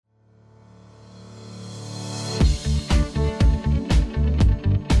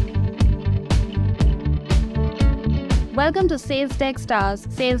Welcome to Sales Tech Stars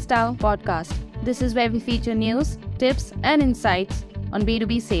Sales Star podcast. This is where we feature news, tips, and insights on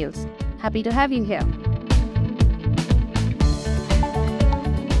B2B sales. Happy to have you here.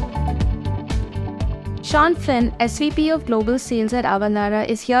 Sean Flynn, SVP of Global Sales at Avalara,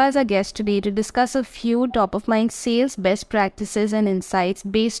 is here as a guest today to discuss a few top-of-mind sales best practices and insights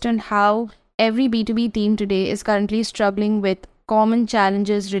based on how every B2B team today is currently struggling with common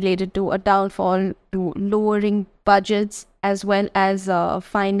challenges related to a downfall, to lowering budgets, as well as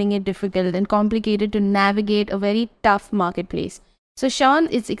finding it difficult and complicated to navigate a very tough marketplace. So Sean,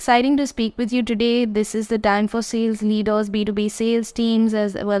 it's exciting to speak with you today. This is the time for sales leaders, B2B sales teams,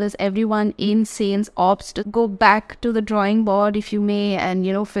 as well as everyone in sales ops to go back to the drawing board, if you may,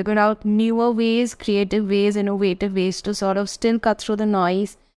 and, figure out newer ways, creative ways, innovative ways to sort of still cut through the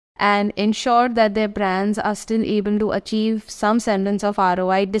noise and ensure that their brands are still able to achieve some semblance of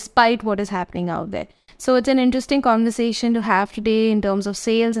ROI despite what is happening out there. So it's an interesting conversation to have today in terms of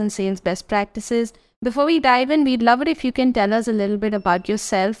sales and sales best practices. Before we dive in, we'd love it if you can tell us a little bit about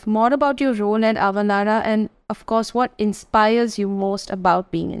yourself, more about your role at Avalara, and of course, what inspires you most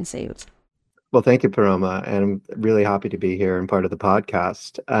about being in sales. Well, thank you, Paroma, and I'm really happy to be here and part of the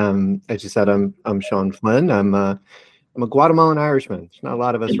podcast. As you said, I'm Sean Flynn. I'm a Guatemalan Irishman. There's not a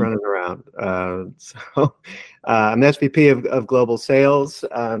lot of us running around. I'm the SVP of Global Sales.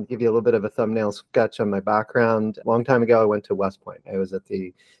 Give you a little bit of a thumbnail sketch on my background. A long time ago, I went to West Point. I was at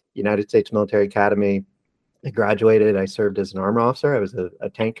the United States Military Academy. I graduated. I served as an armor officer. I was a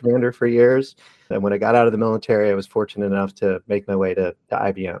tank commander for years. And when I got out of the military, I was fortunate enough to make my way to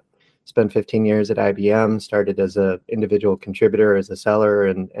IBM. Spent 15 years at IBM, started as an individual contributor, as a seller,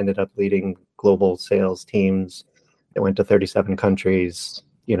 and ended up leading global sales teams. I went to 37 countries,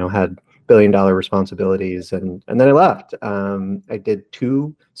 had billion-dollar responsibilities, and then I left. I did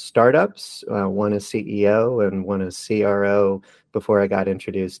 2 startups, one as CEO and one as CRO, before I got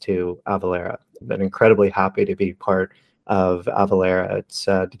introduced to Avalara. I've been incredibly happy to be part of Avalara. It's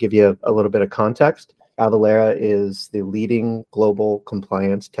to give you a little bit of context. Avalara is the leading global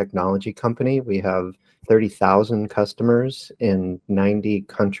compliance technology company. We have 30,000 customers in 90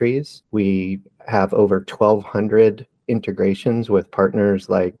 countries. We have over 1,200 integrations with partners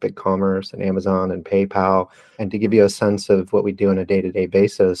like BigCommerce and Amazon and PayPal. And to give you a sense of what we do on a day-to-day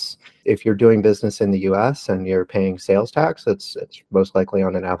basis, if you're doing business in the US and you're paying sales tax, it's most likely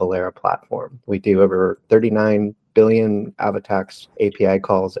on an Avalara platform. We do over 39 billion Avatax API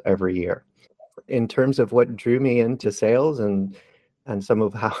calls every year. In terms of what drew me into sales and some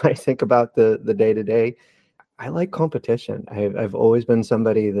of how I think about the day-to-day, I like competition. I've always been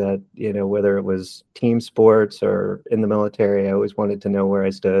somebody that, whether it was team sports or in the military, I always wanted to know where I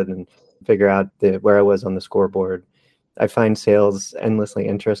stood and figure out where I was on the scoreboard. I find sales endlessly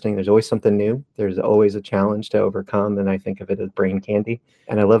interesting. There's always something new. There's always a challenge to overcome, and I think of it as brain candy.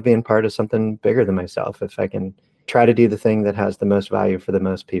 And I love being part of something bigger than myself if I can try to do the thing that has the most value for the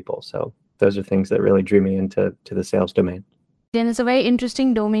most people. So those are things that really drew me into the sales domain. And it's a very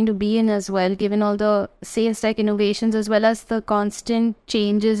interesting domain to be in as well, given all the sales tech innovations, as well as the constant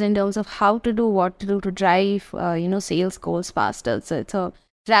changes in terms of how to do what to do to drive, sales goals faster. So it's a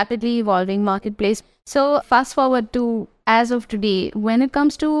rapidly evolving marketplace. So fast forward to as of today, when it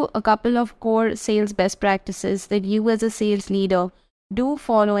comes to a couple of core sales best practices that you as a sales leader do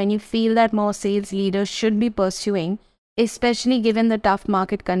follow and you feel that more sales leaders should be pursuing, especially given the tough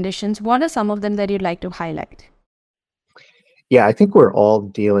market conditions, what are some of them that you'd like to highlight? Yeah, I think we're all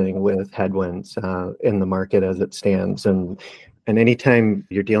dealing with headwinds in the market as it stands. And anytime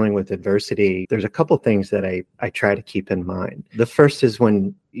you're dealing with adversity, there's a couple things that I try to keep in mind. The first is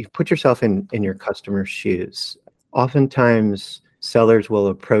when you put yourself in your customer's shoes. Oftentimes, sellers will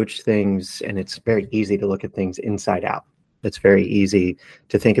approach things, and it's very easy to look at things inside out. It's very easy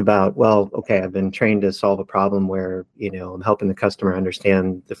to think about, well, okay, I've been trained to solve a problem where, I'm helping the customer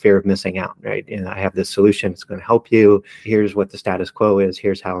understand the fear of missing out, right? And I have this solution, it's going to help you. Here's what the status quo is.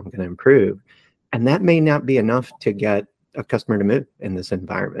 Here's how I'm going to improve. And that may not be enough to get a customer to move in this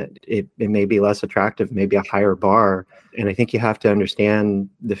environment. It may be less attractive, maybe a higher bar. And I think you have to understand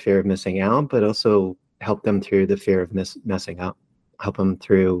the fear of missing out, but also help them through the fear of messing up. Help them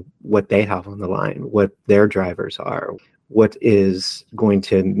through what they have on the line, what their drivers are, what is going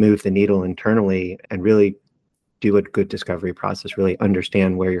to move the needle internally, and really do a good discovery process, really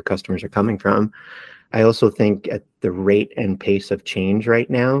understand where your customers are coming from. I also think at the rate and pace of change right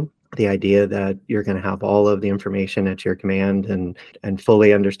now, the idea that you're going to have all of the information at your command and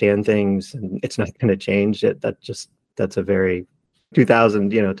fully understand things, and it's not going to change it, that's a very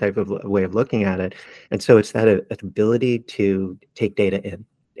 2000 type of way of looking at it. And so it's that ability to take data in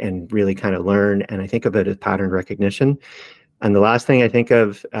and really kind of learn. And I think of it as pattern recognition. And the last thing I think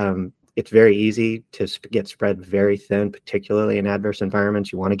of, it's very easy to get spread very thin, particularly in adverse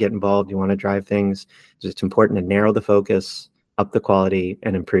environments. You want to get involved, you want to drive things. It's important to narrow the focus, up the quality,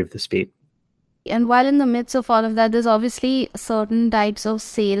 and improve the speed. And while in the midst of all of that, there's obviously certain types of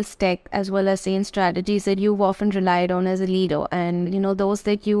sales tech as well as sales strategies that you've often relied on as a leader. And, those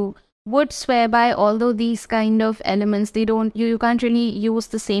that you would swear by, although these kind of elements, you can't really use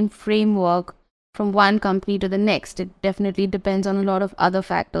the same framework from one company to the next. It definitely depends on a lot of other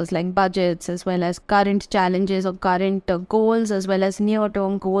factors like budgets, as well as current challenges or current goals, as well as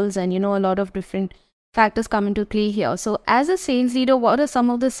near-term goals, and a lot of different factors come into play here. So as a sales leader, what are some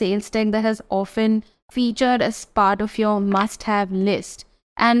of the sales tech that has often featured as part of your must-have list?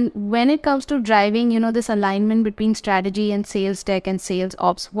 And when it comes to driving, this alignment between strategy and sales tech and sales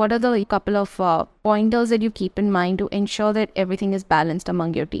ops, what are the couple of pointers that you keep in mind to ensure that everything is balanced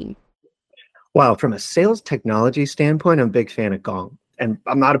among your team? Wow, from a sales technology standpoint, I'm a big fan of Gong. And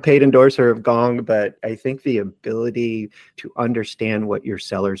I'm not a paid endorser of Gong, but I think the ability to understand what your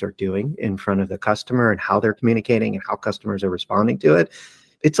sellers are doing in front of the customer and how they're communicating and how customers are responding to it,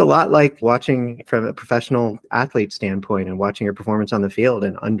 it's a lot like watching from a professional athlete standpoint and watching your performance on the field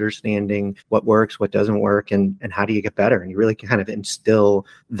and understanding what works, what doesn't work, and how do you get better. And you really kind of instill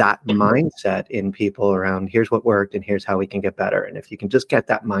that mindset in people around here's what worked and here's how we can get better. And if you can just get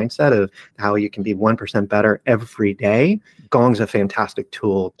that mindset of how you can be 1% better every day, Gong's a fantastic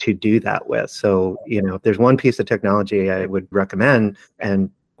tool to do that with. So, if there's one piece of technology I would recommend, and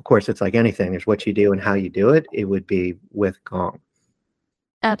of course, it's like anything, there's what you do and how you do it, it would be with Gong.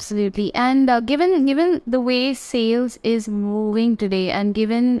 Absolutely. And given the way sales is moving today, and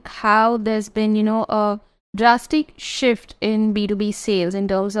given how there's been, a drastic shift in B2B sales in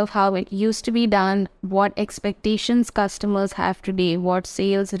terms of how it used to be done, what expectations customers have today, what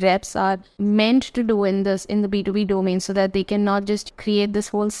sales reps are meant to do in the B2B domain, so that they can not just create this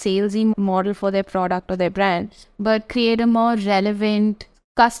whole salesy model for their product or their brand, but create a more relevant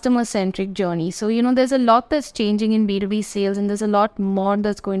customer-centric journey. So, there's a lot that's changing in B2B sales, and there's a lot more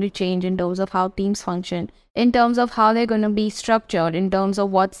that's going to change in terms of how teams function, in terms of how they're going to be structured, in terms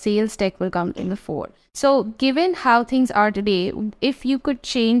of what sales tech will come in the fore. So, given how things are today, if you could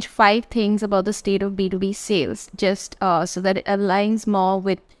change 5 things about the state of B2B sales, just so that it aligns more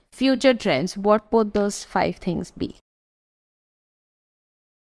with future trends, what would those 5 things be?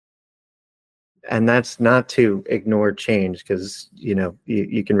 And that's not to ignore change, because,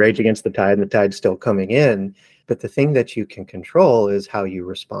 you can rage against the tide and the tide's still coming in. But the thing that you can control is how you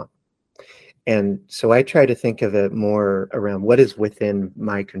respond. And so I try to think of it more around what is within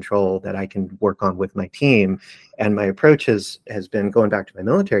my control that I can work on with my team. And my approach has been, going back to my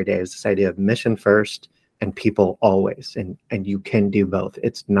military days, this idea of mission first and people always. And you can do both.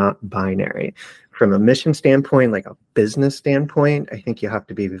 It's not binary. From a mission standpoint, like a business standpoint, I think you have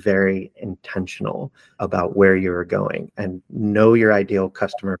to be very intentional about where you're going and know your ideal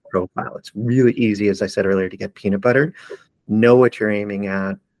customer profile. It's really easy, as I said earlier, to get peanut buttered. Know what you're aiming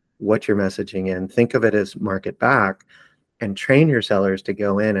at, what you're messaging in. Think of it as market back, and train your sellers to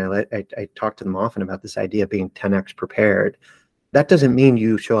go in. And I talk to them often about this idea of being 10x prepared. That doesn't mean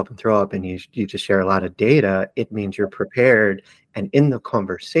you show up and throw up and you just share a lot of data. It means you're prepared. And in the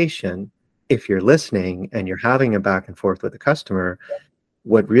conversation, if you're listening and you're having a back and forth with the customer,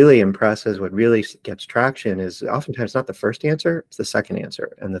 what really impresses, what really gets traction is oftentimes not the first answer, it's the second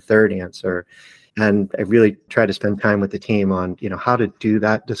answer and the third answer. And I really try to spend time with the team on, how to do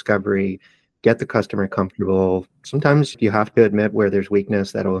that discovery, get the customer comfortable. Sometimes you have to admit where there's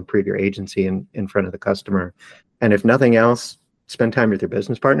weakness that'll improve your agency in front of the customer. And if nothing else, spend time with your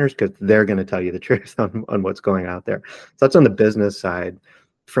business partners, because they're going to tell you the truth on what's going out there. So that's on the business side.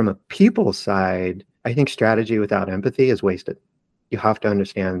 From a people side, I think strategy without empathy is wasted. You have to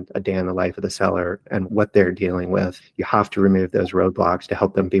understand a day in the life of the seller and what they're dealing with. You have to remove those roadblocks to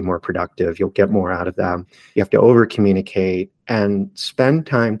help them be more productive. You'll get more out of them. You have to over communicate and spend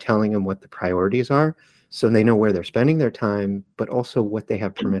time telling them what the priorities are, so they know where they're spending their time, but also what they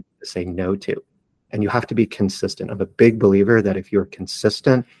have permission to say no to. And you have to be consistent. I'm a big believer that if you're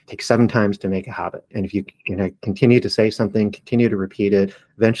consistent, it takes 7 times to make a habit. And if you continue to say something, continue to repeat it,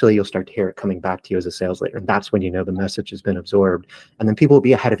 eventually you'll start to hear it coming back to you as a sales leader. And that's when you know the message has been absorbed. And then people will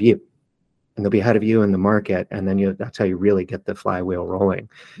be ahead of you. And they'll be ahead of you in the market. And then that's how you really get the flywheel rolling.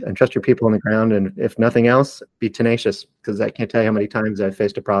 And trust your people on the ground. And if nothing else, be tenacious, because I can't tell you how many times I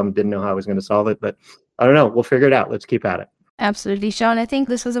faced a problem, didn't know how I was going to solve it. But I don't know. We'll figure it out. Let's keep at it. Absolutely, Sean. I think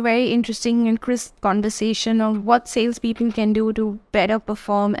this was a very interesting and crisp conversation on what salespeople can do to better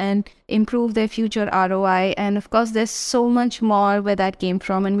perform and improve their future ROI. And of course, there's so much more where that came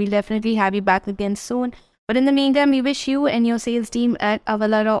from, and we'll definitely have you back again soon. But in the meantime, we wish you and your sales team at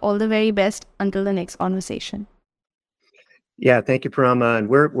Avalara all the very best until the next conversation. Yeah, thank you, Parama. And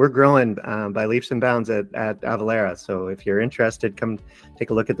we're growing by leaps and bounds at Avalara. So if you're interested, come take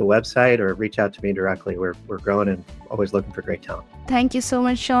a look at the website or reach out to me directly. We're growing and always looking for great talent. Thank you so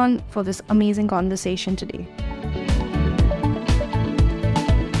much, Sean, for this amazing conversation today.